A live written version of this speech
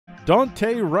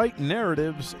Daunte Wright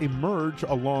narratives emerge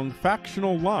along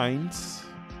factional lines.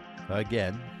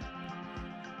 Again,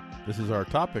 this is our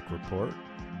topic report.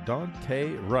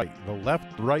 Daunte Wright, the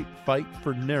left-right fight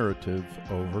for narrative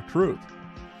over truth.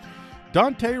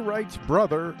 Daunte Wright's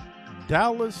brother,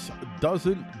 Dallas,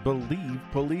 doesn't believe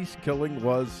police killing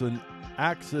was an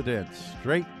accident.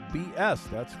 Straight BS.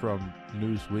 That's from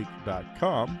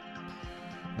Newsweek.com.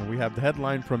 And we have the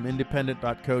headline from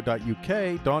independent.co.uk.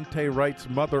 Daunte Wright's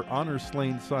mother honors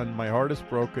slain son. My heart is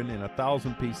broken in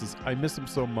 1,000 pieces. I miss him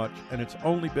so much, and it's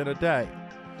only been a day.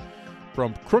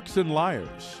 From Crooks and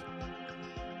Liars.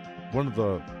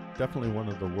 Definitely one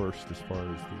of the worst as far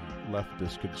as the left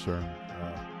is concerned.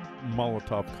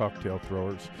 Molotov cocktail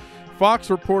throwers. Fox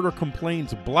reporter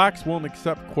complains blacks won't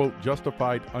accept, quote,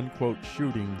 justified, unquote,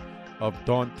 shooting of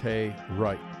Daunte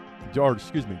Wright. Or,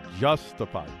 excuse me,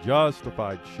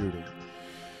 justified shooting.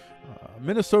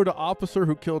 Minnesota officer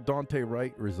who killed Daunte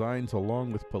Wright resigns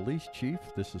along with police chief.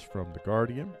 This is from The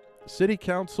Guardian. City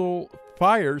council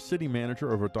fires city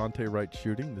manager over Daunte Wright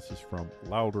shooting. This is from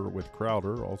Louder with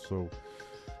Crowder. Also,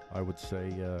 I would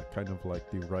say kind of like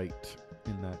the right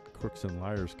in that Crooks and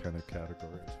Liars kind of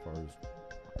category as far as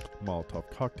Molotov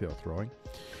cocktail throwing.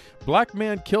 Black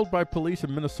man killed by police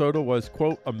in Minnesota was,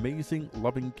 quote, amazing,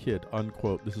 loving kid,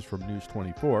 unquote. This is from News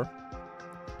 24.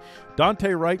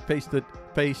 Daunte Wright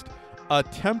faced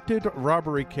attempted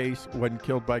robbery case when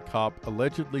killed by cop,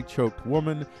 allegedly choked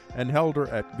woman and held her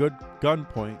at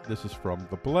gunpoint. This is from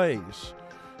The Blaze.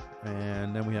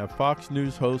 And then we have Fox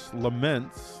News host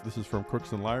laments. This is from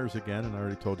Crooks and Liars again, and I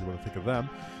already told you what I think of them.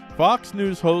 Fox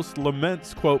News host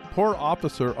laments, quote, poor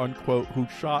officer, unquote, who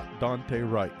shot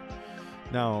Daunte Wright.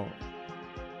 Now,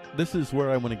 this is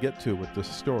where I want to get to with this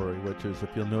story, which is, if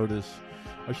you'll notice,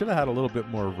 I should have had a little bit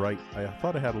more right. I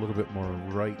thought I had a little bit more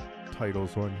right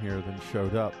titles on here than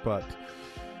showed up, but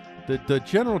the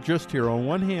general gist here, on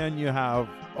one hand, you have,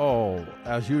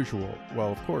 as usual,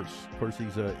 well, of course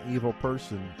he's an evil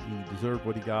person. He deserved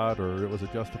what he got, or it was a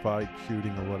justified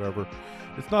shooting or whatever.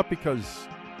 It's not because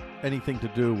anything to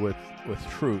do with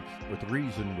truth, with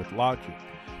reason, with logic.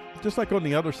 Just like on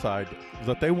the other side,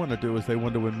 what they want to do is they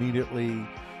want to immediately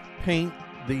paint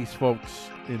these folks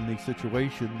in these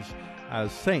situations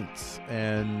as saints,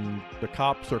 and the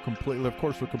cops are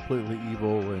completely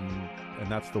evil, and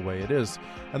that's the way it is.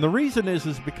 And the reason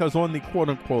is because on the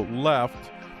quote-unquote left,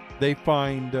 they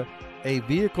find a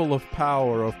vehicle of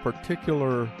power of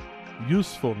particular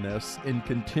usefulness in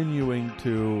continuing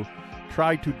to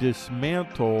try to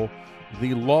dismantle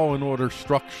the law and order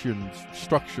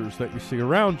structures that you see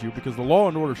around you, because the law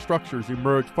and order structures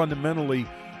emerge fundamentally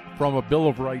from a Bill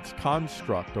of Rights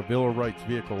construct, a Bill of Rights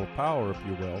vehicle of power, if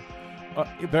you will,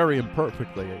 very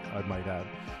imperfectly, I might add.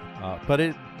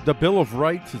 But the Bill of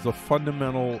Rights is a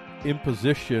fundamental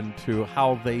imposition to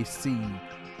how they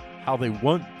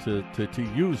want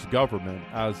to use government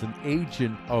as an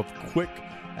agent of quick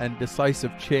and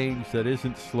decisive change that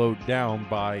isn't slowed down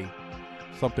by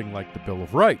something like the Bill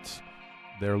of Rights.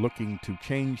 They're looking to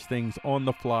change things on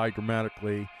the fly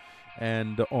dramatically,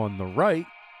 and on the right,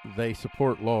 they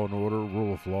support law and order,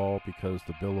 rule of law, because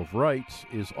the Bill of Rights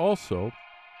is also,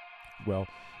 well,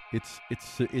 it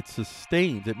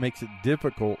sustains. It makes it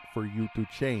difficult for you to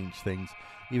change things.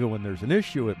 Even when there's an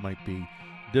issue, it might be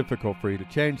difficult for you to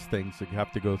change things. So you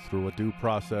have to go through a due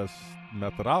process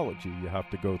methodology. You have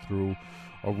to go through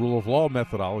a rule of law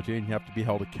methodology, and you have to be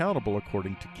held accountable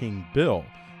according to King Bill.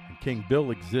 And King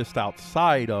Bill exists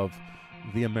outside of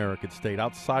the American state,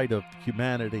 outside of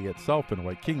humanity itself in a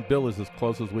way. King Bill is as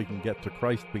close as we can get to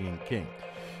Christ being king.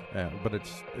 But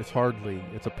it's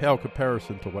a pale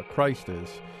comparison to what Christ is.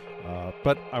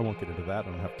 But I won't get into that. I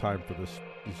don't have time for this.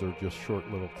 These are just short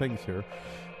little things here.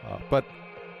 But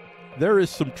there is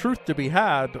some truth to be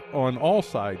had on all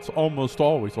sides, almost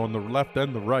always, on the left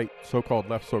and the right, so-called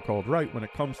left, so-called right, when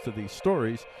it comes to these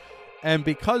stories. And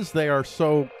because they are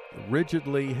so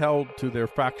rigidly held to their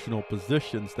factional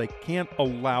positions, they can't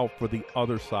allow for the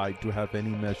other side to have any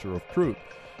measure of truth.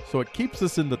 So it keeps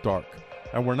us in the dark,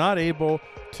 and we're not able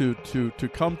to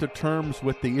come to terms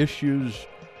with the issues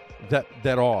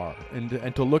that are,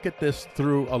 and to look at this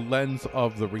through a lens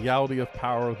of the reality of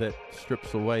power that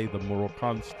strips away the moral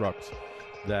constructs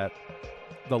that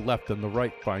the left and the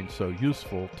right find so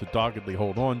useful to doggedly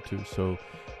hold on to, so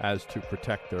as to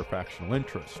protect their factional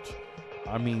interests.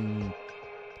 I mean,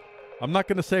 I'm not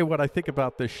going to say what I think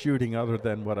about this shooting other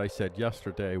than what I said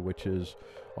yesterday, which is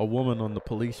a woman on the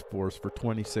police force for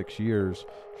 26 years.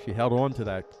 She held on to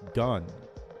that gun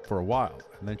for a while,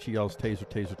 and then she yells, taser,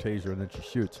 taser, taser, and then she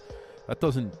shoots. That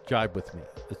doesn't jibe with me.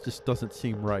 It just doesn't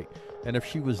seem right. And if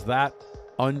she was that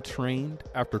untrained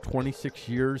after 26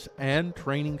 years and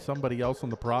training somebody else in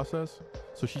the process.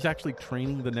 So she's actually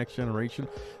training the next generation.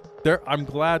 I'm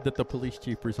glad that the police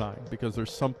chief resigned, because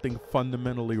there's something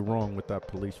fundamentally wrong with that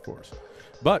police force.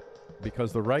 But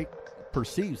because the right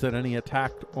perceives that any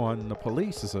attack on the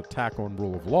police is an attack on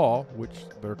rule of law, which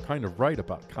they're kind of right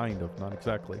about, kind of, not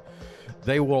exactly,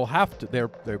 they will have to, they're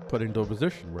put into a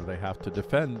position where they have to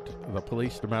defend the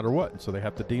police no matter what, and so they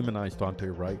have to demonize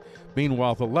Daunte Wright.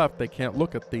 Meanwhile, the left, they can't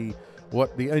look at the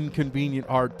inconvenient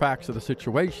hard facts of the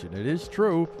situation. It is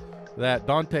true that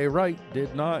Daunte Wright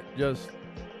did not just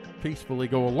peacefully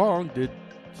go along, did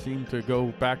seem to go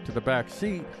back to the back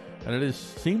seat. And it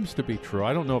seems to be true.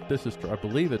 I don't know if this is true. I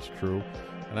believe it's true,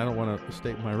 and I don't want to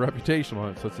state my reputation on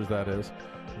it, such as that is,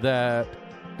 that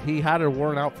he had a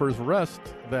warrant out for his arrest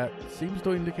that seems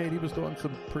to indicate he was doing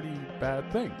some pretty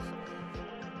bad things.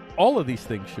 All of these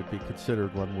things should be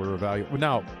considered when we're evaluating.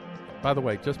 Now, by the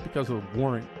way, just because of the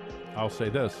warrant, I'll say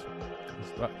this.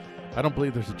 I don't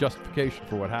believe there's a justification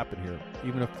for what happened here.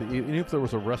 Even if there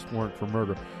was an arrest warrant for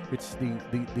murder, it's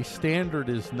the standard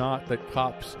is not that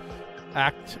cops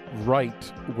act right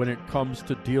when it comes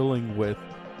to dealing with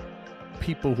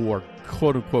people who are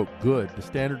quote-unquote good. The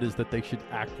standard is that they should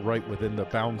act right within the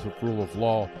bounds of rule of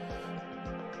law,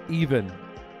 even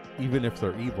if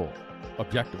they're evil,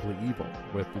 objectively evil,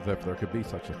 if there could be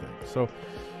such a thing. So,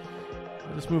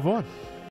 let's move on.